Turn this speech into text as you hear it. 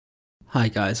Hi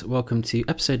guys, welcome to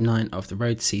episode 9 of the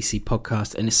road.cc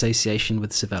podcast in association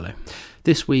with Cervélo.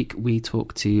 This week we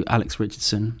talk to Alex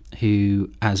Richardson, who,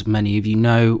 as many of you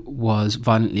know, was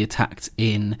violently attacked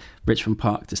in Richmond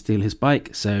Park to steal his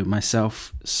bike. So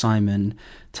myself, Simon,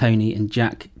 Tony and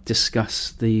Jack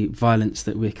discuss the violence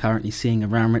that we're currently seeing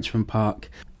around Richmond Park.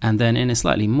 And then in a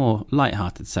slightly more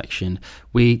light-hearted section,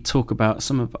 we talk about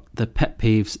some of the pet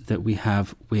peeves that we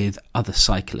have with other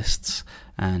cyclists,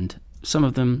 and some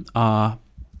of them are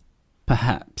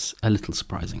perhaps a little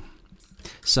surprising.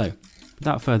 So,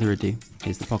 without further ado,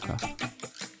 here's the podcast.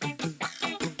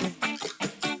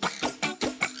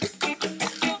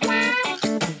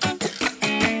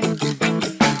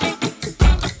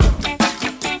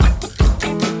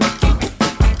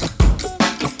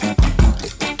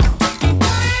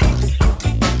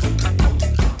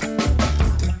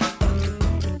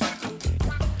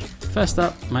 First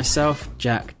up, myself,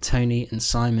 Jack, Tony and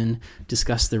Simon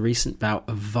discuss the recent bout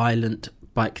of violent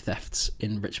bike thefts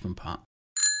in Richmond Park.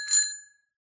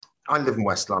 I live in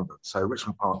West London, so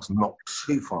Richmond Park's not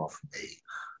too far from me.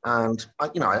 And, I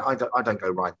don't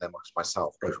go ride there much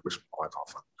myself, go to Richmond quite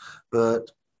often. But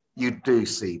you do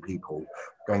see people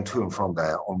going to and from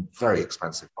there on very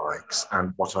expensive bikes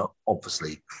and what are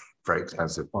obviously very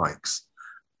expensive bikes.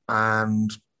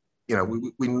 And,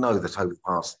 we know that over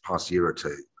the past year or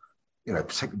two,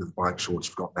 particularly with the bike shortage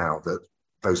we've got now, that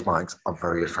those bikes are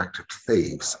very attractive to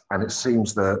thieves. And it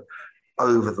seems that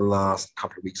over the last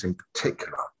couple of weeks in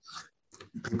particular,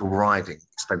 people riding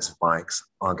expensive bikes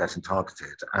are getting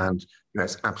targeted. And,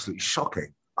 it's absolutely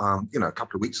shocking. A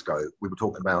couple of weeks ago, we were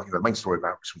talking about, the main story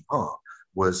about Richmond Park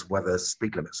was whether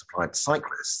speed limits applied to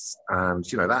cyclists. And,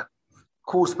 that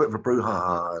caused a bit of a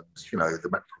brouhaha. And, the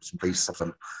Metropolitan Police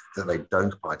said that they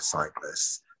don't apply to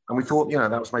cyclists. And we thought,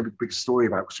 that was maybe the big story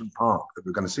about Richmond Park that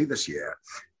we're going to see this year.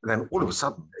 And then all of a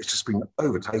sudden, it's just been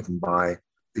overtaken by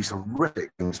these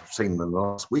horrific things we've seen in the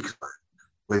last week or so,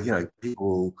 with,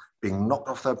 people being knocked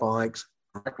off their bikes,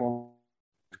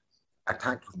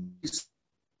 attacked with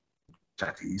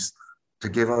machetes to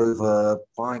give over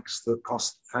bikes that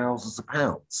cost thousands of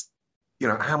pounds.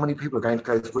 How many people are going to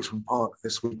go to Richmond Park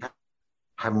this week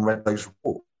having read those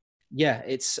reports? Yeah,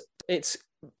 it's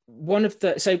one of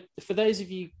the... So for those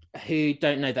of you who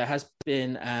don't know, there has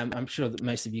been, I'm sure that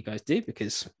most of you guys do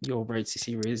because you're Road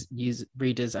CC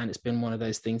readers, and it's been one of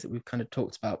those things that we've kind of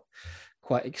talked about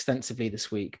quite extensively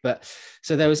this week. But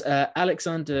so there was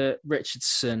Alexandar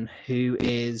Richardson, who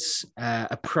is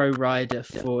a pro rider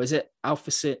for, is it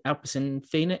Alpecin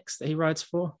Phoenix that he rides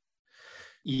for?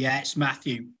 Yeah, it's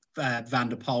Matthew Van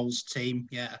der Poel's team.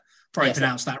 Yeah, probably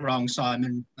pronounced that wrong,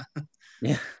 Simon.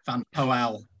 Yeah, Van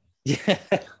Poel. Yeah.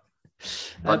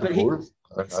 Van der Poel.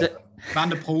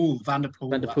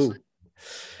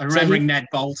 I'm remembering Ned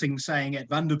Bolting saying it.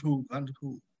 Van der Poel.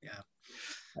 Yeah.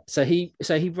 So he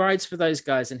rides for those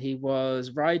guys, and he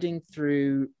was riding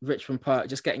through Richmond Park,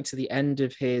 just getting to the end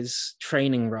of his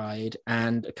training ride,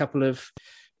 and a couple of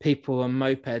people on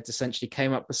mopeds essentially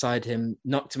came up beside him,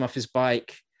 knocked him off his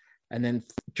bike, and then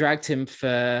dragged him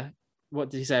for,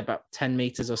 what did he say, about 10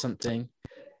 meters or something,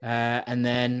 and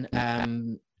then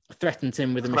threatened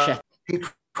him with a machete. He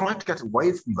tried to get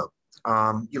away from them.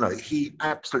 He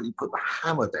absolutely put the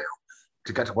hammer down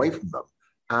to get away from them.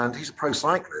 And he's a pro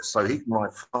cyclist, so he can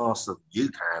ride faster than you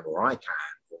can, or I can,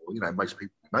 or, most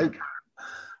people can.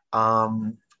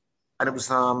 And it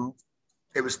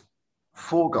was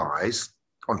 4 guys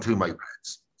on 2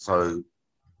 mopeds, so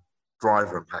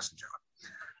driver and passenger.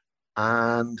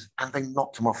 And they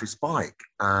knocked him off his bike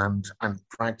and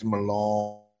dragged him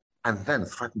along, and then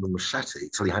threatened with a machete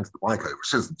till he handed the bike over. As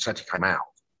soon as the machete came out,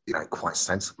 quite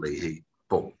sensibly, he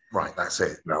thought, right, that's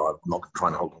it. I'm not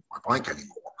trying to hold on to my bike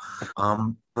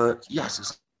anymore. But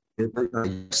yes,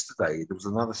 yesterday there was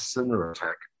another similar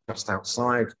attack just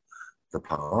outside the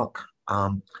park.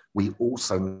 We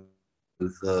also know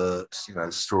that,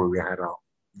 the story we had up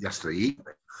yesterday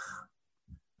evening.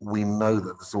 We know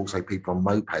that there's also people on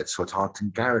mopeds who are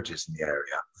targeting garages in the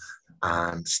area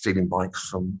and stealing bikes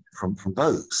from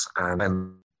those. And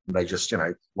then they just,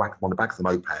 whack them on the back of the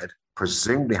moped,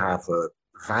 presumably have a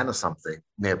van or something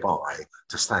nearby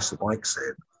to stash the bikes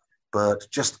in. But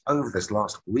just over this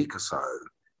last week or so,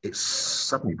 it's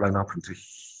suddenly blown up into a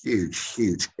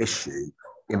huge issue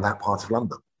in that part of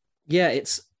London. Yeah,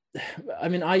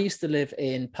 I used to live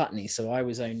in Putney, so I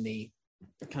was only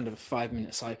kind of a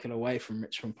 5-minute cycle away from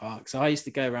Richmond Park. So I used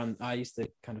to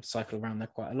kind of cycle around there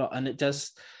quite a lot. And it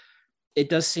does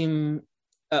seem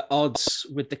at odds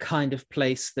with the kind of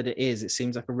place that it is. It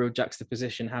seems like a real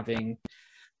juxtaposition having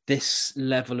this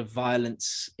level of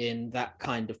violence in that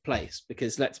kind of place,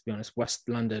 because let's be honest, West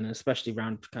London, and especially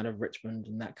around kind of Richmond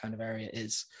and that kind of area,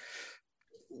 is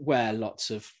where lots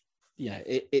of,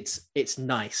 it's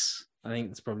nice. I think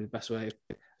that's probably the best way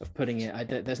of putting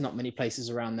it. There's not many places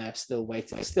around there still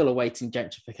awaiting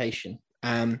gentrification.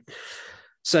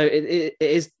 So it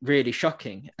is really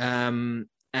shocking. And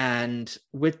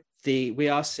with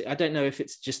I don't know if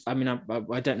it's just, I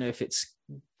don't know if it's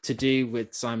to do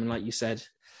with, Simon, like you said,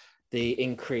 the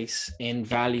increase in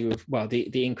value of,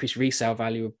 the increased resale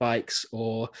value of bikes,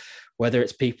 or whether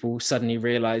it's people suddenly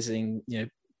realizing,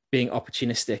 being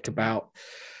opportunistic about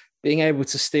being able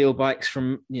to steal bikes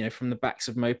from the backs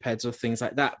of mopeds or things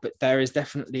like that. But there is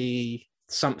definitely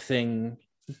something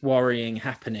worrying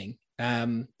happening.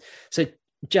 So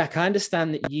Jack, I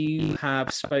understand that you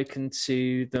have spoken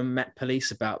to the Met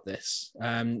Police about this.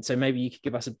 So maybe you could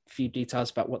give us a few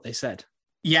details about what they said.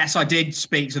 Yes, I did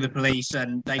speak to the police,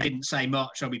 and they didn't say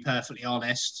much, I'll be perfectly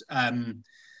honest.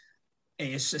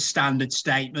 It's a standard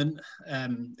statement.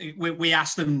 We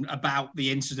asked them about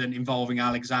the incident involving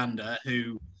Alexander,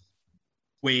 who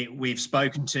we've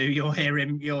spoken to. You'll hear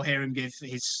him give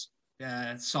his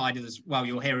side of this. Well,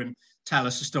 you'll hear him tell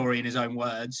us the story in his own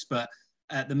words. But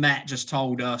the Met just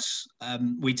told us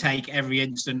we take every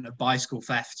incident of bicycle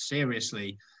theft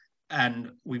seriously,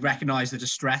 and we recognise the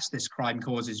distress this crime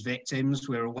causes victims.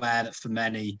 We're aware that for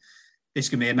many, this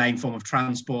can be a main form of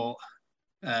transport,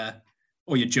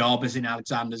 or your job, as in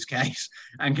Alexander's case,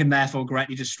 and can therefore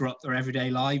greatly disrupt their everyday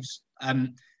lives.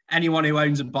 Anyone who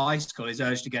owns a bicycle is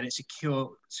urged to get it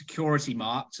security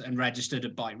marked and registered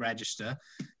at Bike Register.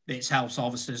 This helps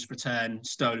officers return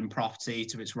stolen property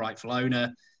to its rightful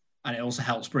owner, and it also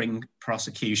helps bring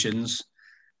prosecutions.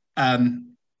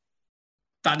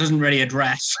 That doesn't really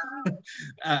address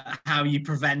how you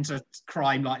prevent a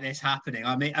crime like this happening.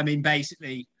 I mean,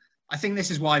 basically, I think this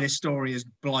is why this story has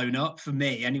blown up for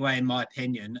me, anyway, in my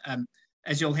opinion.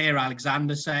 As you'll hear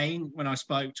Alexander saying when I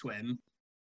spoke to him,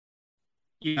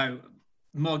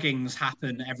 muggings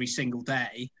happen every single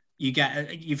day.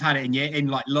 You've had it in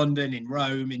like London, in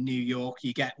Rome, in New York.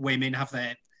 You get women have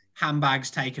their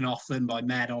handbags taken off them by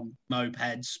men on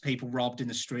mopeds, people robbed in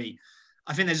the street.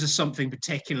 I think there's just something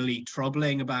particularly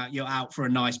troubling about you're out for a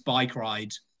nice bike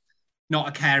ride, not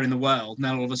a care in the world, and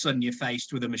then all of a sudden you're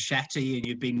faced with a machete and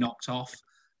you've been knocked off.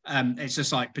 It's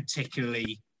just like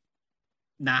particularly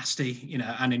nasty,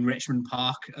 and in Richmond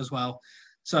Park as well.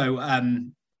 So,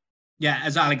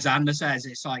 as Alexander says,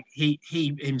 it's like he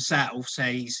himself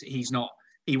says he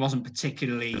wasn't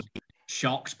particularly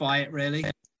shocked by it, really.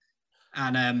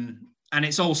 And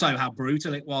it's also how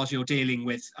brutal it was. You're dealing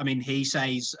with, he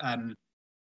says,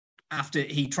 after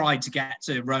he tried to get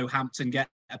to Roehampton, get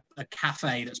a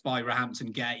cafe that's by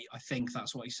Roehampton Gate. I think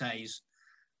that's what he says.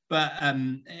 But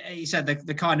he said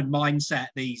the kind of mindset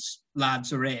these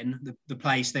lads are in, the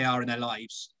place they are in their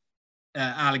lives,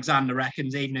 Alexander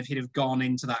reckons even if he'd have gone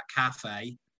into that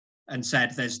cafe and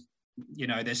said there's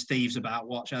thieves about,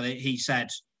 watch, he said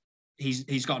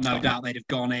he's got no doubt they'd have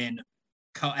gone in,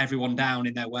 cut everyone down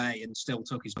in their way and still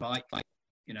took his bike.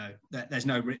 There's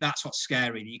that's what's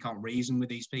scary, that you can't reason with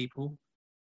these people.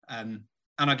 And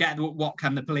I get, what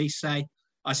can the police say?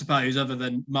 I suppose, other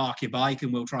than mark your bike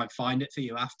and we'll try and find it for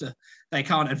you after. They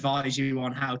can't advise you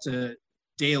on how to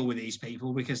deal with these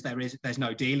people because there's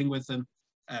no dealing with them,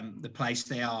 the place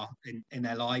they are in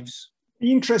their lives.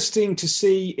 Interesting to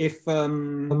see if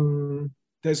there's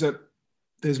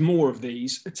more of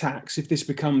these attacks, if there's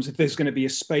going to be a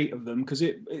spate of them, because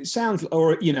it sounds,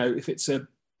 or if it's a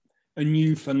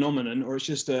new phenomenon or it's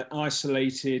just an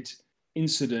isolated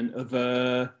incident of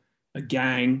a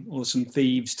gang or some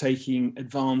thieves taking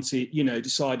advantage,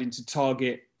 deciding to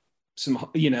target some,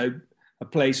 a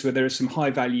place where there are some high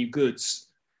value goods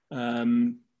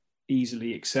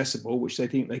easily accessible, which they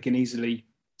think they can easily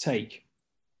take.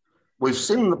 We've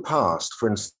seen in the past, for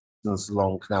instance,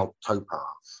 along Canal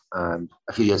Towpath, and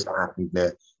a few years ago happened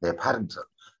near Paddington,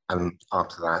 and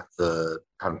after that, the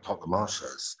kind of Tottenham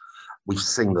Marshes. We've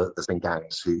seen that there's been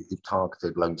gangs who've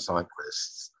targeted lone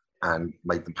cyclists and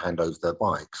made them hand over their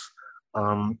bikes.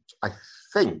 I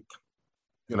think,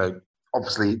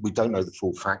 obviously we don't know the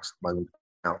full facts at the moment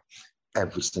about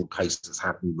every single case that's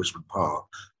happened in Richmond Park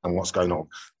and what's going on.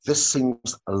 This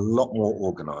seems a lot more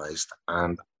organised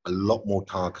and a lot more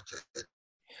targeted.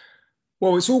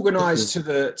 Well, it's organised to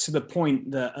the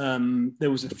point that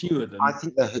there was a few of them. I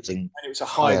think they're hitting, and it was a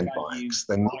high-end bikes.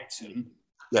 Item.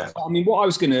 Yeah. So, what I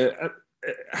was going to,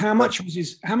 how much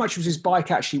was his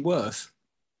bike actually worth?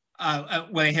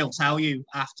 Well, he'll tell you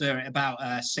after about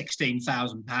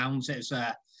 £16,000. It's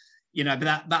but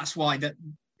that's why that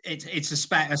it's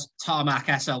a tarmac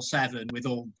SL7 with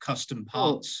all custom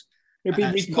parts. It'd be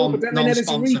It's recalled, but then there's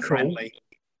a recall. friendly.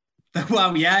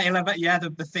 Well, yeah,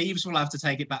 the thieves will have to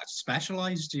take it back to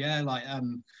Specialized. Yeah, like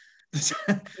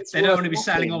they don't want to be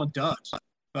selling on a dud.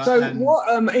 But, so what?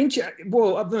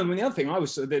 Well, other than the other thing,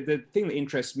 the thing that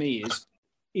interests me is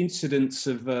incidents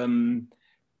of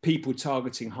people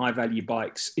targeting high value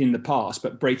bikes in the past,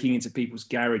 but breaking into people's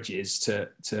garages to.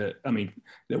 I mean,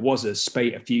 there was a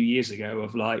spate a few years ago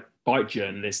of like bike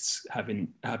journalists having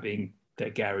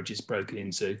their garages broken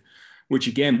into, which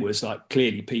again was like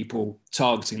clearly people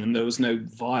targeting them. There was no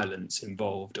violence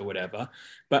involved or whatever,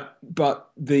 but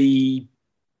the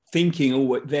thinking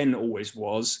always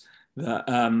was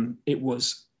that it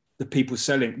was the people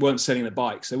weren't selling the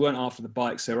bikes. They weren't after the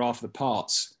bikes. They were after the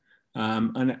parts.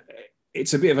 And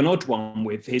it's a bit of an odd one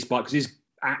with his bike because his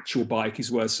actual bike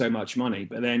is worth so much money,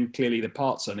 but then clearly the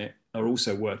parts on it are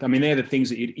also worth. I mean, they're the things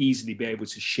that you'd easily be able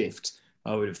to shift,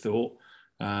 I would have thought.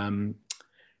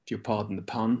 If you'll pardon the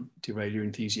pun, to radio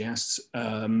enthusiasts,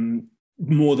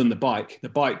 more than the bike. The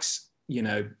bikes,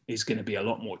 is going to be a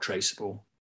lot more traceable.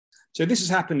 So this has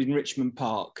happened in Richmond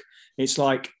Park. It's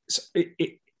like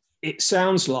it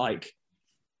sounds like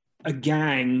a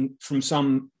gang from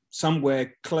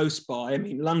somewhere close by. I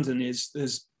mean, London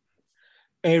there's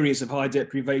areas of high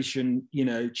deprivation,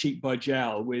 cheek by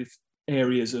jowl with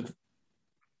areas of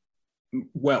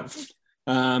wealth.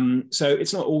 So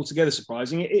it's not altogether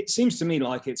surprising. It seems to me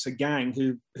like it's a gang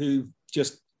who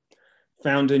just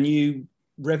found a new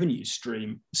revenue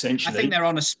stream, essentially. I think they're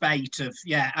on a spate of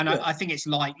I think it's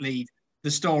likely the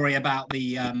story about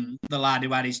the lad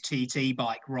who had his TT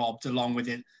bike robbed along with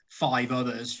 5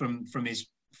 others from his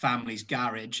family's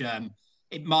garage.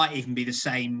 It might even be the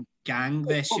same gang.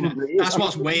 That's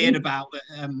what's weird about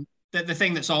the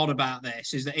thing that's odd about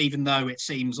this is that even though it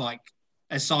seems like,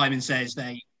 as Simon says,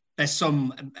 there's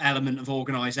some element of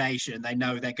organisation. They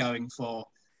know they're going for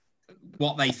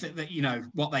what they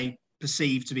what they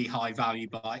perceive to be high value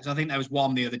bikes. I think there was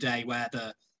one the other day where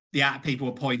the people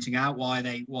were pointing out why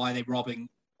they robbing,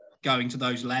 going to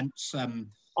those lengths. I mean,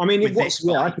 I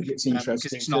think it's interesting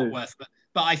because it's not worth it.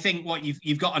 But I think what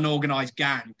you've got an organised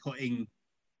gang putting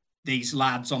these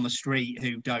lads on the street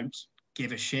who don't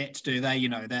give a shit, do they?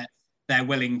 They're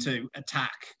willing to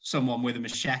attack someone with a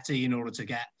machete in order to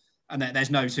get. And there's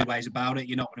no two ways about it.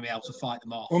 You're not going to be able to fight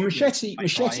them off. Well, machete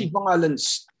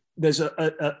violence. There's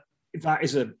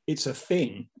it's a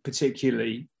thing,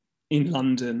 particularly in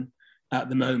London at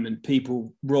the moment.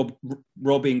 People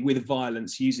robbing with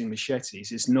violence using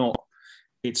machetes. It's not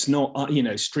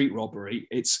street robbery.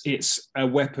 It's a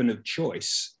weapon of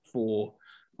choice for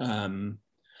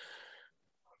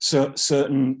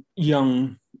certain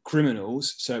young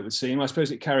criminals. So it would seem. I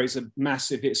suppose it carries a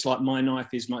massive. It's like my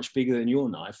knife is much bigger than your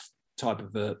knife type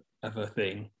of a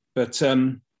thing. But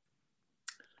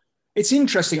it's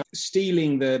interesting.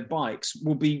 Stealing the bikes,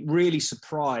 will be really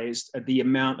surprised at the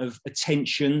amount of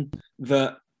attention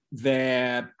that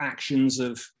their actions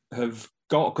have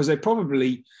got, because they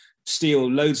probably steal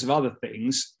loads of other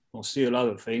things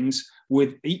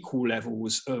with equal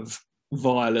levels of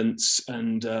violence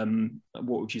and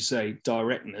what would you say,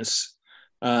 directness,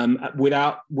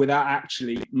 without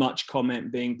actually much comment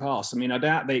being passed. I mean, I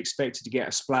doubt they expected to get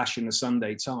a splash in the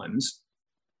Sunday Times.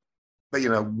 But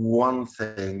one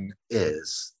thing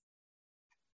is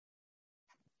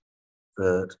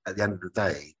that at the end of the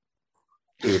day,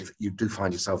 if you do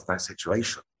find yourself in that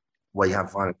situation where you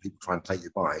have violent people trying to take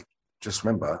your bike, just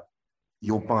remember,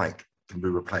 your bike can be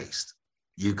replaced.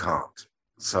 You can't.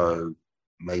 So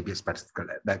maybe it's better to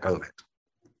let go of it.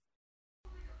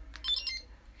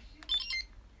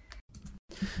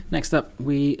 Next up,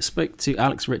 we spoke to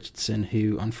Alex Richardson,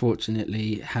 who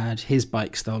unfortunately had his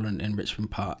bike stolen in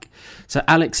Richmond Park. So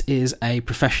Alex is a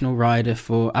professional rider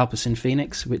for Alpecin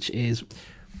Phoenix, which is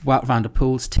Wout van der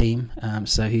Poel's team.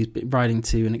 So he's been riding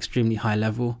to an extremely high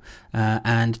level.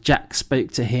 And Jack spoke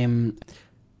to him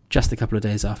just a couple of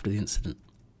days after the incident.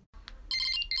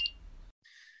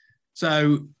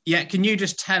 So, can you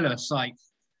just tell us,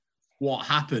 what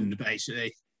happened,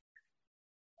 basically?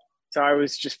 So I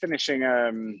was just finishing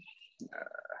a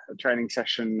training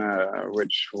session,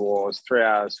 which was 3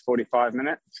 hours, 45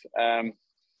 minutes. And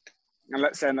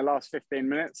let's say in the last 15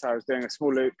 minutes, I was doing a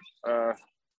small loop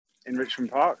in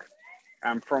Richmond Park.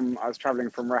 And I was traveling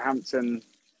from Roehampton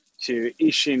to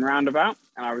Eastsheen roundabout,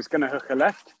 and I was going to hook a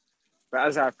left. But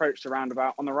as I approached the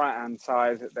roundabout, on the right-hand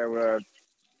side, there were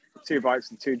 2 bikes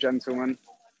and 2 gentlemen.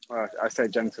 Well, I say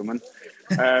gentlemen.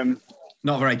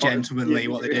 Not very gentlemanly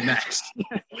what they did next.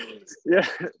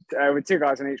 With 2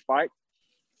 guys on each bike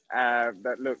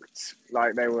that looked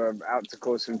like they were out to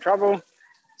cause some trouble.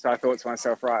 So I thought to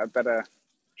myself, right, I better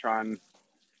try and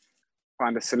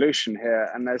find a solution here.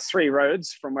 And there's 3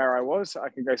 roads from where I was. I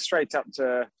could go straight up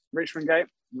to Richmond Gate,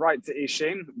 right to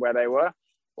Ishin, where they were,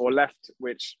 or left,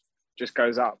 which just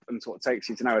goes up and sort of takes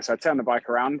you to nowhere. So I turned the bike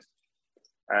around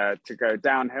to go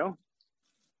downhill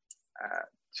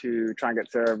to try and get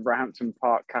to Richmond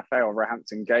Park Cafe or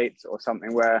Richmond Gate or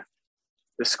something where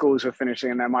the schools were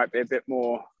finishing and there might be a bit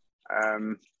more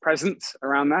presence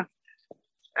around there.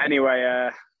 Anyway,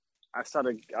 I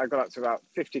got up to about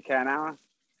 50k an hour,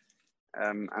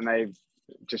 and they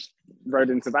just rode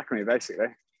into the back of me, basically.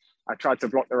 I tried to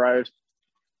block the road.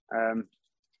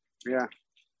 Yeah.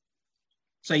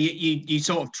 So you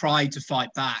sort of tried to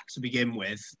fight back to begin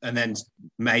with, and then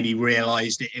maybe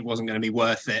realised it wasn't going to be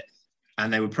worth it,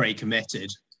 and they were pretty committed.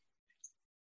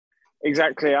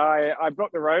 Exactly. I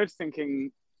blocked the road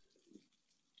thinking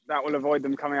that will avoid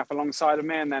them coming up alongside of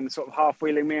me and then sort of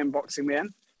half-wheeling me and boxing me in.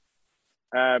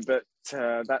 But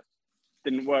that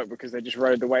didn't work because they just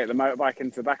rode the weight of the motorbike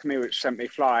into the back of me, which sent me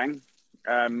flying.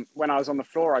 When I was on the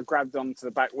floor, I grabbed onto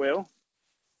the back wheel,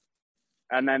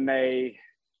 and then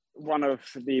one of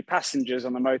the passengers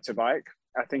on the motorbike,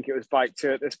 I think it was bike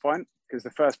 2 at this point, because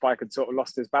the first bike had sort of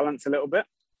lost his balance a little bit.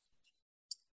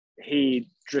 He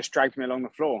just dragged me along the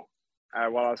floor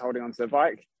while I was holding onto the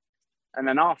bike. And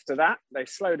then after that, they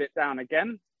slowed it down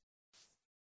again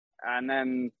and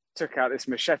then took out this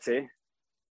machete,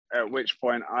 at which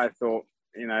point I thought,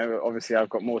 obviously I've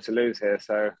got more to lose here.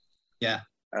 So yeah,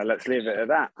 let's leave it at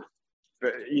that.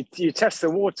 But you test the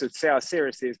water to see how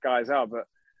serious these guys are. But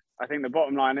I think the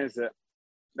bottom line is that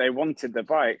they wanted the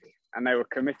bike and they were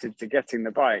committed to getting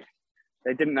the bike.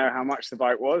 They didn't know how much the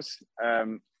bike was.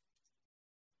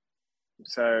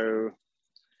 So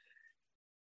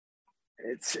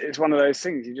it's one of those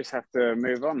things. You just have to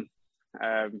move on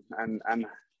and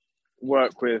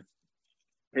work with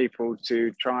people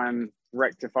to try and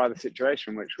rectify the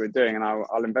situation, which we're doing. And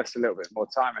I'll invest a little bit more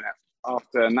time in it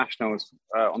after Nationals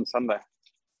on Sunday.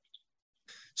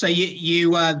 So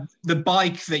you the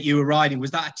bike that you were riding,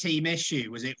 was that a team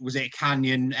issue? Was it a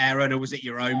Canyon Aero, or was it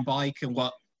your own bike? And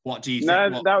what do you think?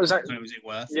 No, that was actually, was it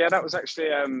worth? Yeah, that was actually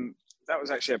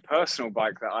a personal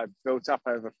bike that I built up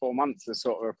over 4 months as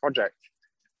sort of a project.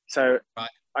 So right.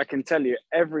 I can tell you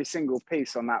every single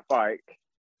piece on that bike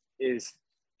is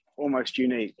almost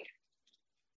unique.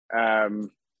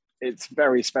 It's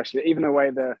very special. Even the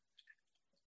way the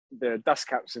dust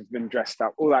caps have been dressed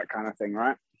up, all that kind of thing,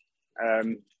 right?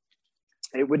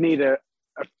 It would need a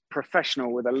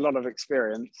professional with a lot of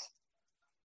experience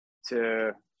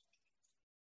to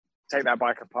take that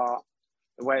bike apart,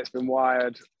 the way it's been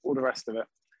wired, all the rest of it.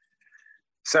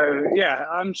 So yeah,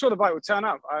 I'm sure the bike will turn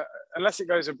up. Unless it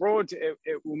goes abroad, it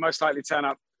will most likely turn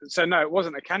up. So no, it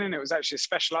wasn't a Canyon, it was actually a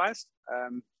Specialized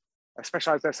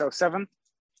SL7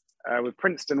 with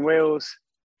Princeton wheels,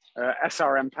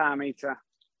 SRM power meter,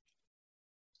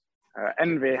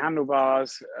 Envy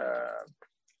handlebars,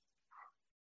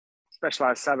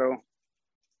 Specialized saddle,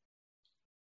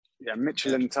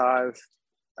 Michelin tires.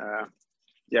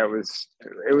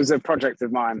 It was a project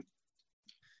of mine.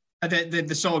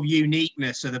 The sort of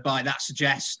uniqueness of the bike, that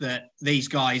suggests that these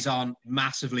guys aren't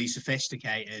massively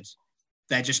sophisticated.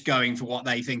 They're just going for what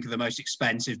they think are the most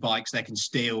expensive bikes they can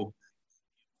steal,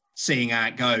 seeing how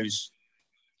it goes.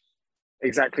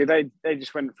 Exactly. They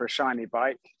just went for a shiny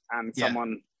bike and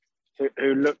someone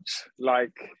who looked the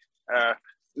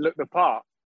part.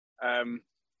 And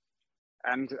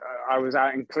I was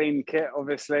out in clean kit,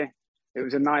 obviously. It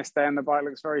was a nice day and the bike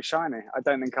looks very shiny. I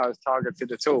don't think I was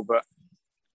targeted at all,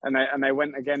 and they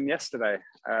went again yesterday.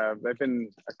 They've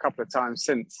been a couple of times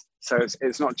since. So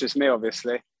it's not just me,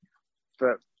 obviously,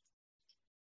 but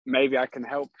maybe I can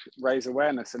help raise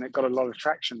awareness. And it got a lot of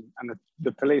traction, and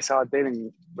the police are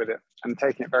dealing with it and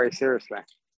taking it very seriously.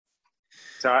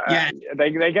 So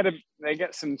the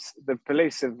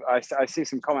police have, I see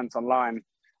some comments online,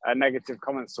 negative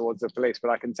comments towards the police,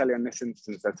 but I can tell you in this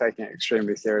instance, they're taking it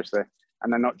extremely seriously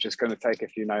and they're not just going to take a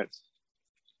few notes.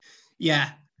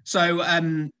 Yeah. So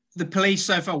the police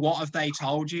so far, what have they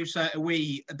told you? So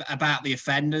about the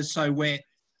offenders? So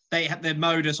they have their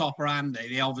modus operandi.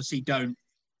 They obviously don't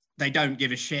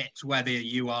give a shit whether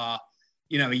you are,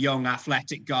 a young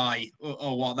athletic guy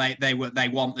or what. They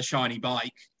want the shiny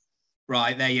bike,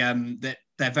 right?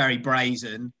 They're very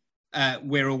brazen.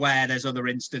 We're aware there's other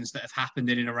incidents that have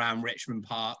happened in and around Richmond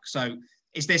Park. So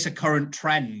is this a current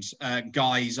trend?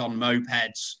 Guys on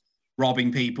mopeds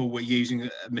robbing people, we're using a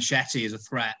machete as a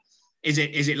threat. Is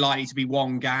it likely to be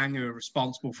one gang who are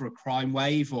responsible for a crime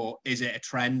wave, or is it a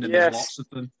trend and there's lots of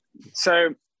them?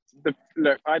 So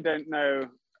look, I don't know.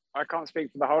 I can't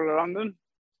speak for the whole of London.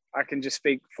 I can just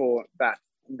speak for that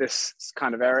this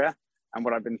kind of area and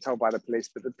what I've been told by the police.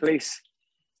 But the police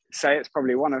say it's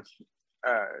probably one of,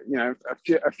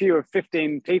 a few of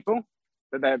 15 people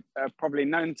that they're probably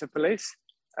known to police.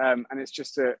 And it's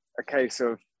just a case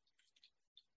of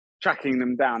tracking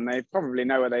them down. They probably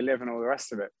know where they live and all the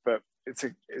rest of it, but it's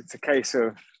a case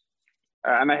of,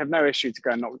 and they have no issue to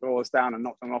go and knock doors down and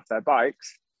knock them off their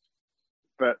bikes,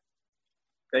 but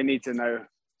they need to know,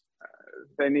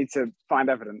 they need to find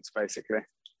evidence basically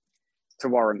to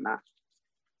warrant that.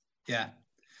 Yeah.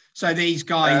 So these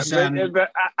guys,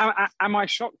 but am I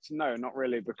shocked? No, not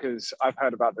really, because I've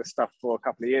heard about this stuff for a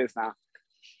couple of years now.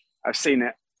 I've seen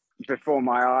it before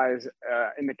my eyes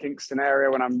in the Kingston area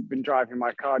when I've been driving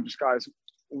my car. Just guys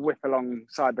whip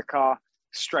alongside the car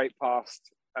straight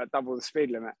past double the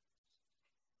speed limit.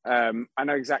 I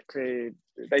know exactly.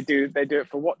 They do it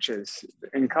for watches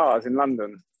in cars in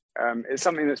London. It's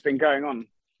something that's been going on.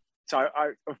 So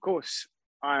I of course,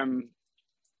 I'm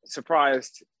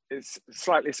surprised. It's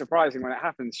slightly surprising when it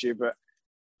happens to you,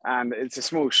 and it's a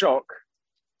small shock.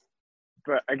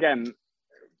 But again,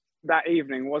 that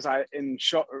evening, was I in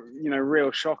shock,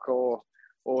 real shock or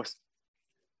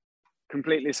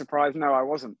completely surprised? No, I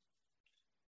wasn't.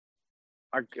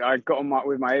 I got on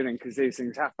with my evening because these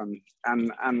things happen,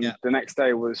 and the next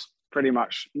day was pretty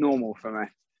much normal for me.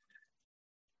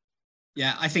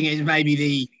 Yeah, I think it's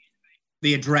maybe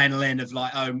the adrenaline of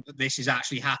like, oh, this is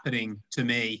actually happening to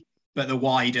me. But the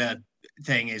wider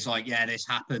thing is like, yeah, this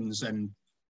happens and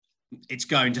it's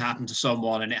going to happen to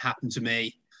someone, and it happened to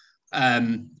me.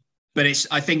 But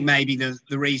I think maybe the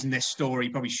reason this story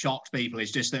probably shocked people is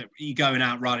just that you're going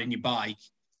out riding your bike.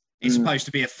 It's supposed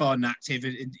to be a fun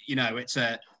activity.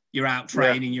 You're out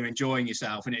training, you're enjoying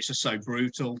yourself, and it's just so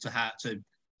brutal to have to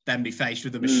then be faced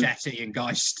with a machete and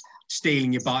guys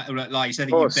stealing your bike. Like you said,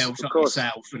 that you built up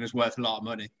yourself and is worth a lot of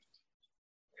money.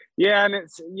 Yeah, and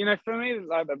it's, for me,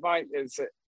 like the bike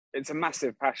it's a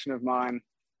massive passion of mine.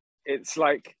 It's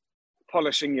like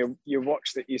polishing your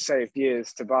watch that you saved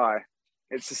years to buy.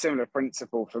 It's a similar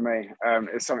principle for me.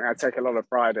 It's something I take a lot of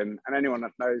pride in, and anyone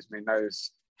that knows me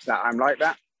knows that I'm like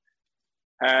that.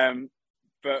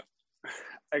 But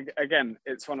again,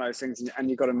 it's one of those things, and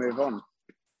you've got to move on.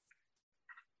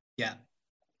 Yeah.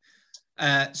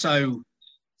 So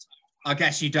I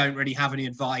guess you don't really have any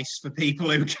advice for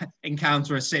people who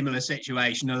encounter a similar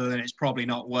situation, other than it's probably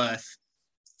not worth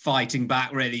fighting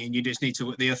back, really, and you just need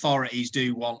to. The authorities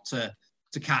do want to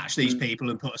catch these people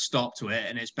and put a stop to it,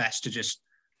 and it's best to just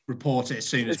report it as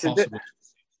soon as possible.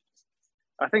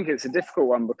 I think it's a difficult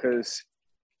one because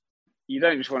you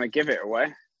don't just want to give it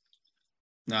away.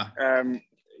 No.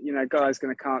 Guy's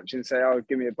going to come up to you and say, "Oh,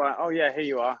 give me a bike." "Oh yeah, here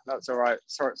you are. That's all right.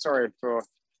 Sorry for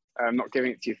not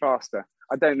giving it to you faster."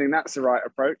 I don't think that's the right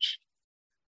approach,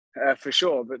 for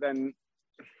sure. But then,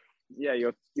 yeah,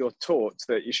 you're taught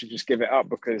that you should just give it up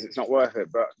because it's not worth it.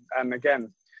 And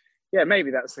again, yeah,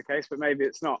 maybe that's the case, but maybe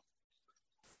it's not.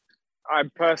 I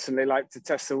personally like to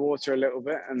test the water a little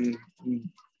bit and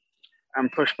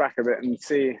push back a bit and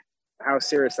see how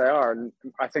serious they are. And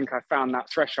I think I found that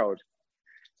threshold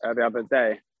the other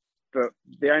day. But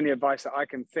the only advice that I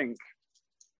can think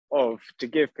of to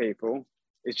give people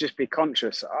is just be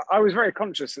conscious. I was very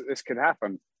conscious that this could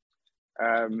happen.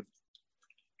 I'm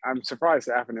surprised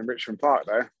it happened in Richmond Park,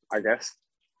 though, I guess,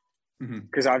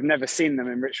 because I've never seen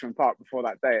them in Richmond Park before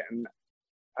that day, and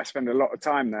I spend a lot of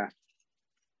time there.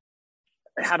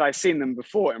 Had I seen them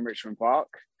before in Richmond Park,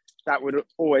 that would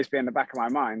always be in the back of my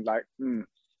mind, like, who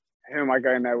am I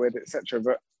going there with, etc.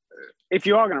 But if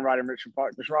you are going to ride in Richmond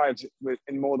Park, just ride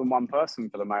in more than one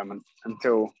person for the moment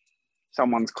until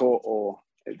someone's caught or...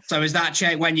 So is that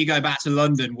when you go back to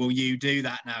London, will you do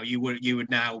that now? You would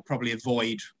now probably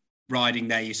avoid riding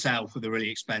there yourself with a really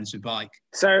expensive bike.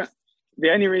 So the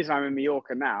only reason I'm in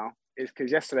Mallorca now is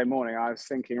because yesterday morning I was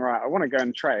thinking, right, I want to go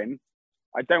and train.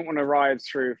 I don't want to ride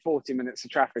through 40 minutes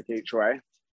of traffic each way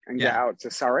and get out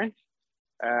to Surrey.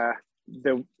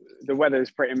 The weather is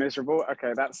pretty miserable.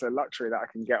 Okay, that's a luxury that I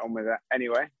can get on with it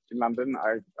anyway in London.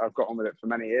 I've got on with it for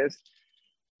many years.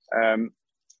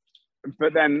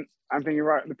 But then I'm thinking,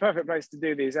 right, the perfect place to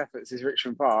do these efforts is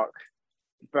Richmond Park.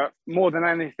 But more than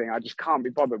anything, I just can't be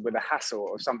bothered with the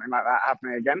hassle of something like that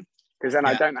happening again, because then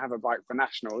I don't have a bike for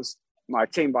nationals. My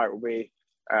team bike will be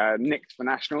nicked for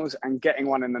nationals, and getting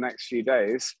one in the next few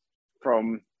days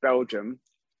from Belgium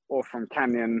or from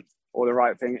Canyon or the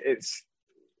right thing, it's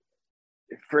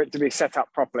for it to be set up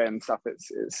properly and stuff,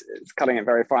 it's cutting it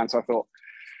very fine. So I thought,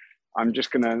 I'm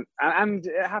just gonna, and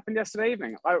it happened yesterday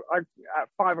evening. I at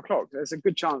 5 o'clock. There's a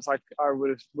good chance I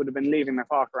would have been leaving the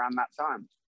park around that time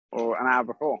or an hour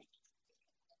before.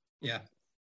 Yeah.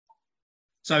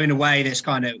 So in a way, that's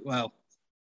kind of, well,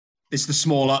 it's the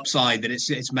small upside that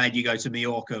it's made you go to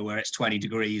Mallorca where it's 20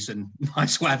 degrees and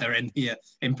nice weather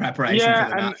in preparation for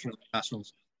the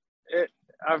nationals.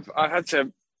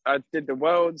 I did the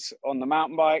Worlds on the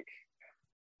mountain bike.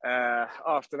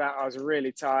 After that, I was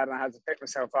really tired and I had to pick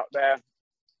myself up there.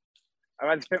 I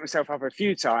had to pick myself up a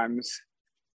few times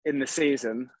in the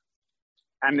season,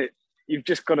 and you've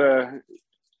just got to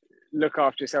look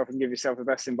after yourself and give yourself the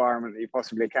best environment that you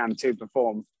possibly can to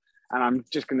perform. And I'm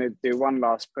just going to do one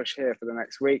last push here for the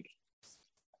next week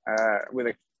with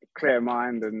a clear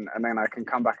mind, and then I can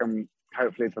come back and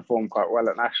hopefully perform quite well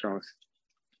at nationals.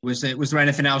 Was there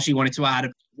anything else you wanted to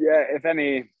add? Yeah, if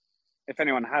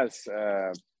anyone has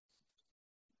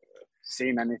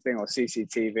seen anything or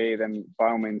CCTV, then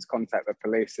by all means contact the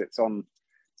police. It's on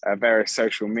various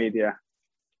social media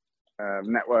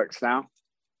networks now,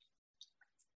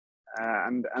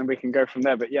 and we can go from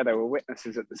there. But yeah, there were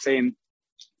witnesses at the scene,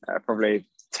 probably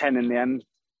 10 in the end,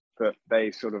 but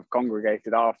they sort of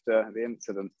congregated after the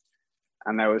incident,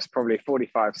 and there was probably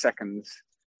 45 seconds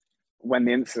when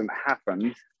the incident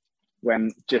happened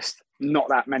when just not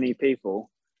that many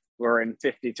people were in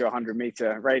 50 to 100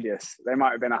 meter radius. They might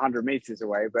have been 100 meters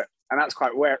away, and that's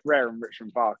quite rare in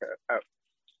Richmond Park at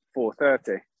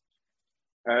 4:30,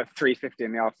 3:50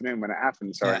 in the afternoon when it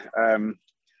happened. Sorry. And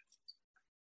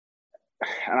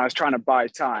I was trying to buy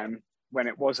time when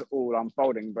it was all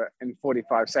unfolding, but in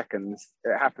 45 seconds,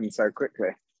 it happened so quickly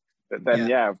that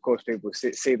then, of course, people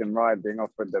see them ride, being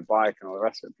offered the bike and all the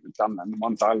rest of it. It's done then.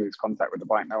 Once I lose contact with the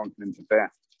bike, no one can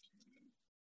interfere.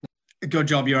 Good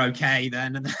job you're okay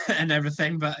then and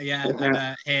everything, but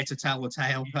and, here to tell the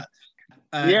tale. But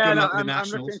good luck with the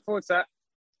nationals. I'm looking forward to that.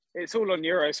 It's all on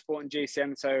Eurosport and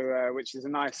GCN, so which is a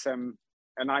nice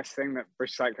thing that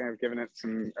British Cycling have given it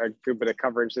a good bit of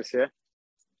coverage this year.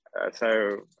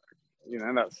 So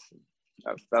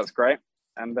that's great,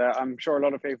 and I'm sure a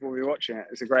lot of people will be watching it.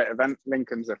 It's a great event.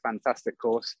 Lincoln's a fantastic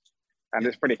course, and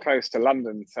it's pretty close to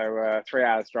London, so 3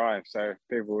 hours drive. So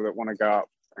people that want to go up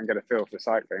and get a feel for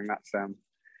cycling, that's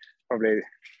probably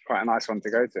quite a nice one to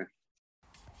go to.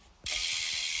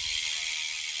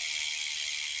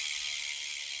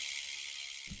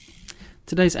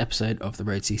 Today's episode of the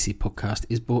Road.cc podcast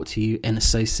is brought to you in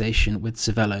association with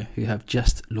Cervélo, who have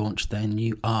just launched their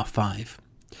new R5.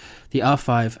 The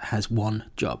R5 has one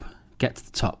job: get to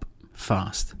the top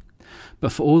fast.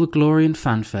 But for all the glory and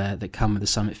fanfare that come with the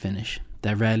summit finish,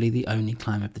 they're rarely the only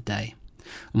climb of the day.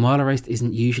 And while a race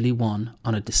isn't usually won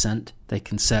on a descent, they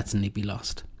can certainly be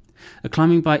lost. A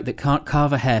climbing bike that can't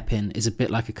carve a hairpin is a bit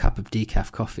like a cup of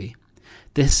decaf coffee.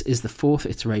 This is the fourth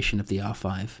iteration of the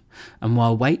R5, and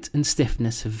while weight and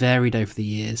stiffness have varied over the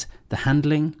years, the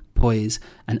handling, poise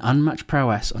and unmatched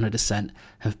prowess on a descent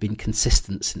have been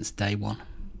consistent since day one.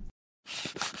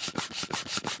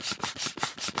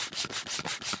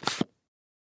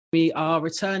 We are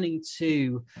returning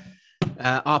to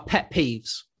our pet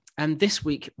peeves. And this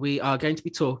week, we are going to be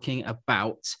talking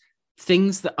about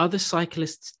things that other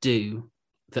cyclists do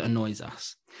that annoys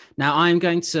us. Now, I'm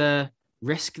going to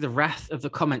risk the wrath of the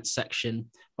comments section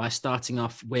by starting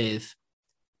off with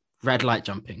red light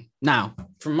jumping. Now,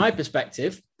 from my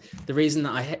perspective, the reason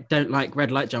that I don't like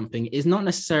red light jumping is not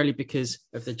necessarily because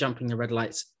of the jumping the red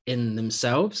lights in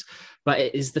themselves, but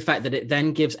it is the fact that it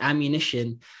then gives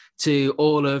ammunition to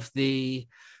all of the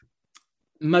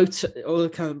motor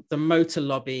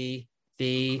lobby,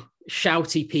 the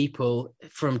shouty people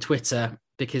from Twitter,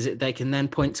 because they can then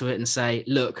point to it and say,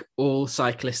 look, all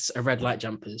cyclists are red light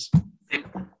jumpers.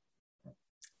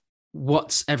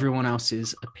 What's everyone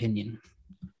else's opinion?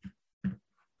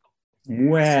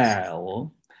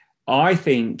 Well, I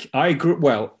think I agree.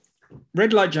 Well,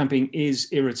 red light jumping is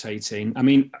irritating. I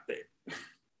mean,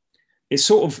 it's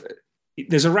sort of,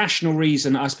 there's a rational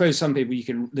reason. I suppose some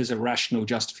people there's a rational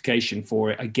justification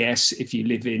for it. I guess if you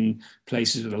live in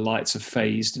places where the lights are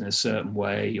phased in a certain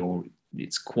way or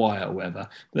it's quiet or whatever.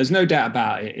 But there's no doubt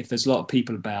about it. If there's a lot of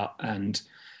people about, and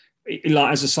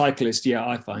like as a cyclist,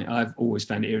 I've always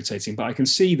found it irritating, but I can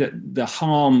see that the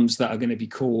harms that are going to be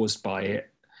caused by it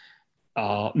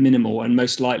are minimal and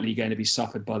most likely going to be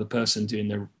suffered by the person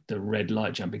doing the red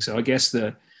light jumping. So I guess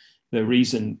the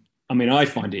reason, I mean, I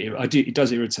find it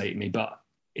does irritate me, but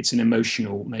it's an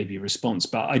emotional maybe response.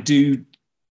 But I do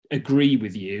agree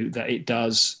with you that it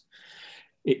does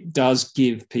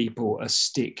give people a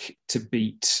stick to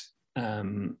beat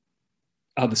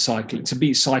other cyclists, to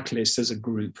beat cyclists as a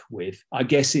group with. I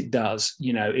guess it does.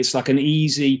 It's like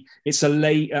it's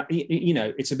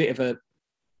a bit of a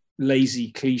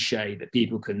lazy cliche that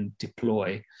people can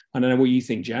deploy. I don't know what you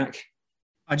think, Jack.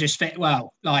 I just think,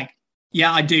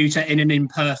 I do in an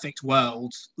imperfect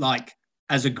world, like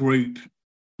as a group,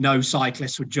 no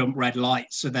cyclists would jump red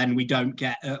lights. So then we don't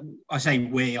get, I say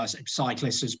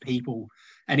cyclists as people,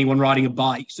 anyone riding a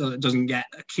bike, so it doesn't get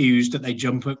accused that they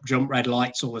jump red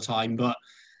lights all the time. But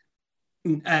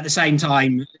at the same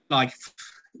time, like,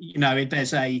 if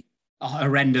there's a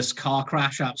horrendous car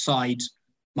crash outside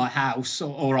my house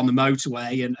or on the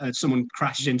motorway and someone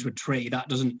crashes into a tree,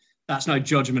 that's no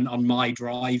judgment on my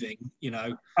driving,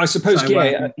 I suppose,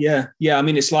 yeah. I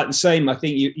mean, it's like the same. I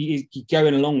think you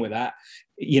going along with that,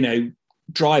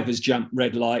 drivers jump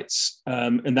red lights,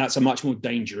 and that's a much more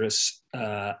dangerous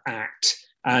act.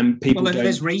 And people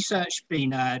there's research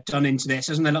being done into this,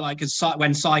 isn't there? Like,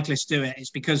 when cyclists do it, it's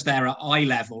because they're at eye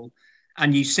level,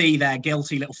 and you see their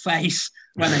guilty little face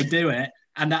when they do it,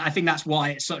 and I think that's why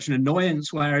it's such an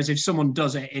annoyance. Whereas if someone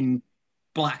does it in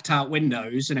blacked out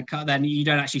windows in a car, then you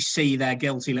don't actually see their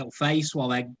guilty little face while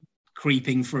they're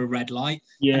creeping through a red light.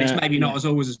 Yeah, and it's maybe not as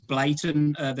always as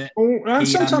blatant.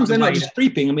 Sometimes they're not just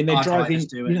creeping. I mean, they're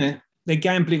driving. They're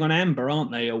gambling on amber,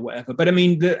 aren't they, or whatever? But I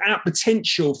mean, the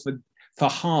potential for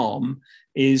harm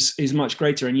is much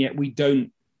greater, and yet we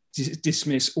don't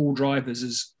dismiss all drivers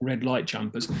as red light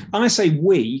jumpers. And I say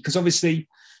we because obviously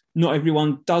not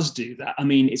everyone does do that. I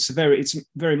mean, it's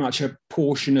very much a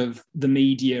portion of the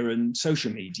media and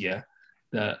social media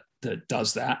that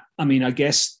does that. I mean, I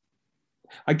guess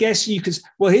you could.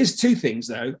 Well, here's two things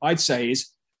though. I'd say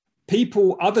is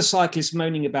other cyclists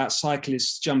moaning about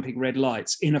cyclists jumping red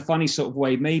lights in a funny sort of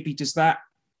way. Maybe does that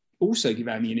also give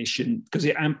ammunition because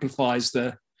it amplifies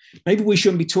maybe we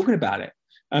shouldn't be talking about it.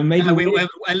 Maybe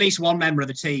at least one member of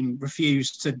the team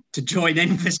refused to join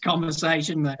in this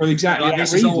conversation. Well, exactly.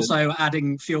 This is also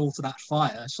adding fuel to that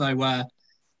fire. So,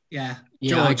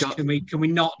 George, can we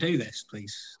not do this,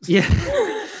 please? Yeah,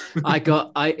 I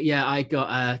got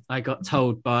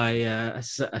told by a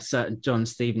certain John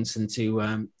Stevenson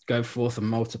to go forth and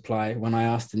multiply when I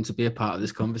asked him to be a part of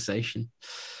this conversation.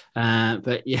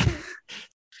 But yeah.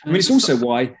 I mean, it's also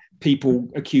why people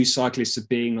accuse cyclists of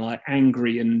being like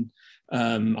angry. And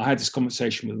I had this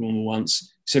conversation with a woman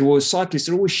once. He said, well, cyclists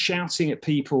are always shouting at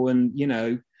people and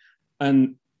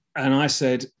I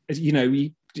said,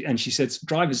 and she said,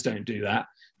 drivers don't do that.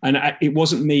 And it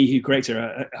wasn't me who corrected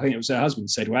her. I think it was her husband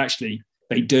said, well, actually,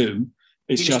 they do.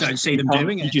 It's you just don't see them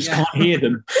doing it. You just can't hear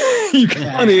them. You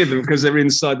can't hear them because they're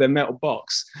inside their metal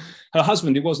box. Her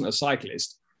husband, he wasn't a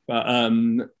cyclist. But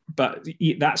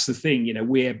that's the thing,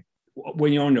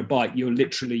 when you're on your bike, you're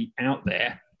literally out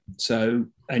there. So,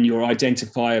 and you're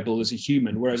identifiable as a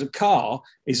human, whereas a car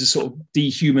is a sort of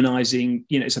dehumanizing,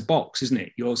 it's a box, isn't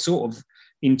it? You're sort of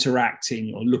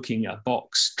interacting or looking at a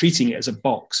box, treating it as a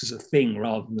box, as a thing,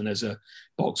 rather than as a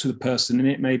box with a person in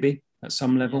it, maybe at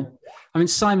some level. I mean,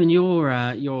 Simon,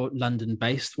 you're London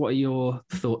based. What are your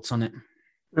thoughts on it?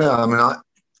 Yeah, I mean,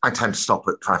 I tend to stop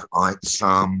at traffic lights.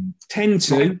 Tend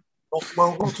to?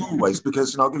 Not always,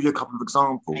 because I'll give you a couple of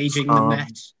examples. Aging the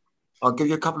net. I'll give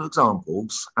you a couple of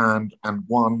examples, and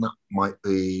one might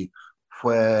be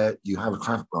where you have a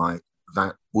traffic light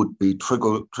that would be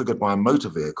triggered by a motor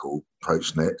vehicle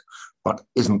approaching it, but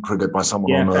isn't triggered by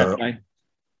someone on a...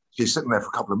 You're sitting there for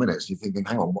a couple of minutes, you're thinking,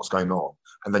 hang on, what's going on?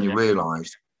 And then you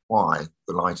realise why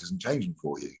the light isn't changing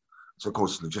for you. So, of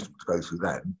course, it's legitimate to go through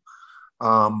then.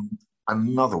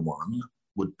 Another one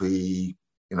would be,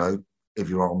 if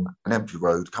you're on an empty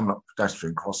road, coming up a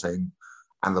pedestrian crossing,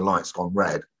 and the light's gone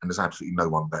red, and there's absolutely no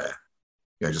one there.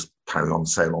 Just carry on,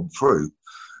 sail on through.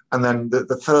 And then the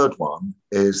third one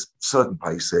is certain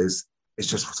places, it's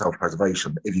just for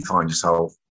self-preservation. If you find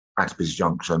yourself at a busy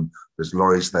junction, there's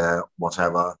lorries there,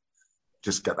 whatever,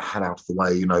 just get the head out of the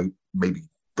way, maybe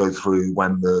go through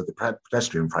when the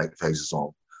pedestrian phase is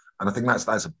on. And I think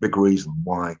that's a big reason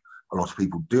why a lot of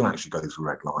people do actually go through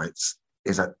red lights,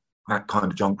 is at that kind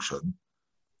of junction,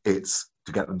 it's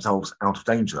to get themselves out of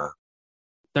danger.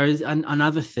 There is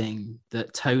another thing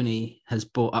that Tony has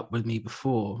brought up with me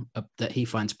before that he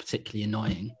finds particularly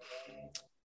annoying,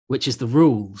 which is the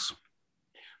rules.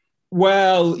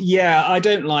 Well, yeah, I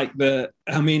don't like I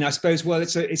suppose,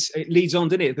 it leads on,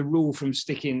 doesn't it? The rule from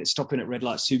stopping at red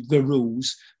lights to the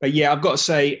rules. But yeah, I've got to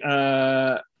say,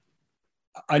 I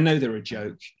know they're a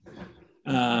joke.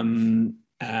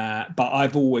 But I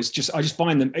just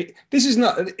find them,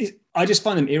 I just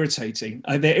find them irritating.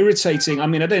 They're irritating. I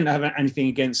mean, I don't have anything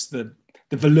against the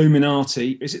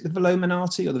Voluminati. Is it the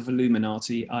Voluminati or the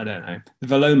Voluminati? I don't know. The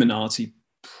Voluminati,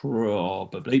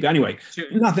 probably. But anyway,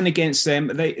 nothing against them.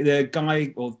 The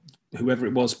guy or whoever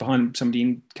it was behind, somebody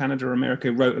in Canada or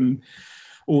America, wrote them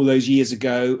all those years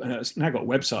ago. And it's now got a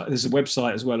website. There's a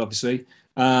website as well, obviously.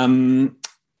 They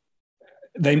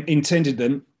intended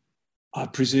them I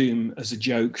presume as a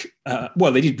joke.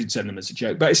 Well, they did present them as a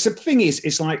joke, but the thing is,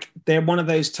 it's like they're one of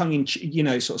those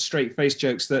sort of straight-faced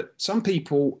jokes that some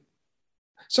people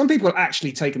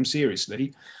actually take them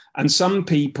seriously, and some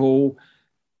people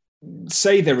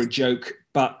say they're a joke,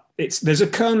 but there's a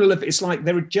kernel of, it's like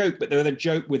they're a joke, but they're a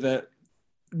joke with a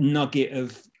nugget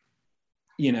of,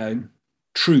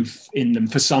 truth in them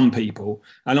for some people.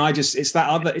 And it's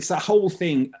that whole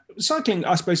thing. Cycling,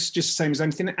 I suppose, is just the same as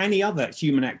any other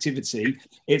human activity.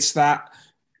 It's a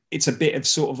bit of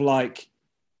sort of like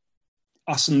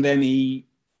us and them-y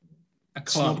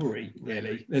snobbery,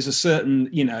 really. There's a certain,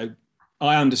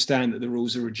 I understand that the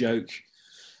rules are a joke.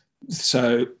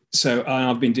 So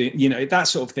I've been doing, that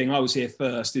sort of thing. I was here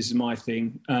first. This is my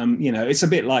thing. It's a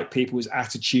bit like people's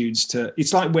attitudes to.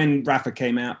 It's like when Rafa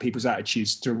came out, people's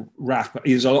attitudes to Rafa.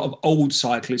 There's a lot of old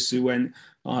cyclists who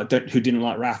didn't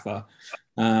like Rafa.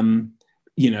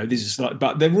 This is like,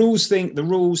 but the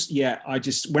rules. Yeah,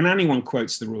 when anyone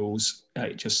quotes the rules,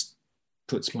 it just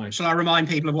puts my. Shall I remind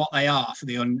people of what they are for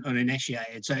the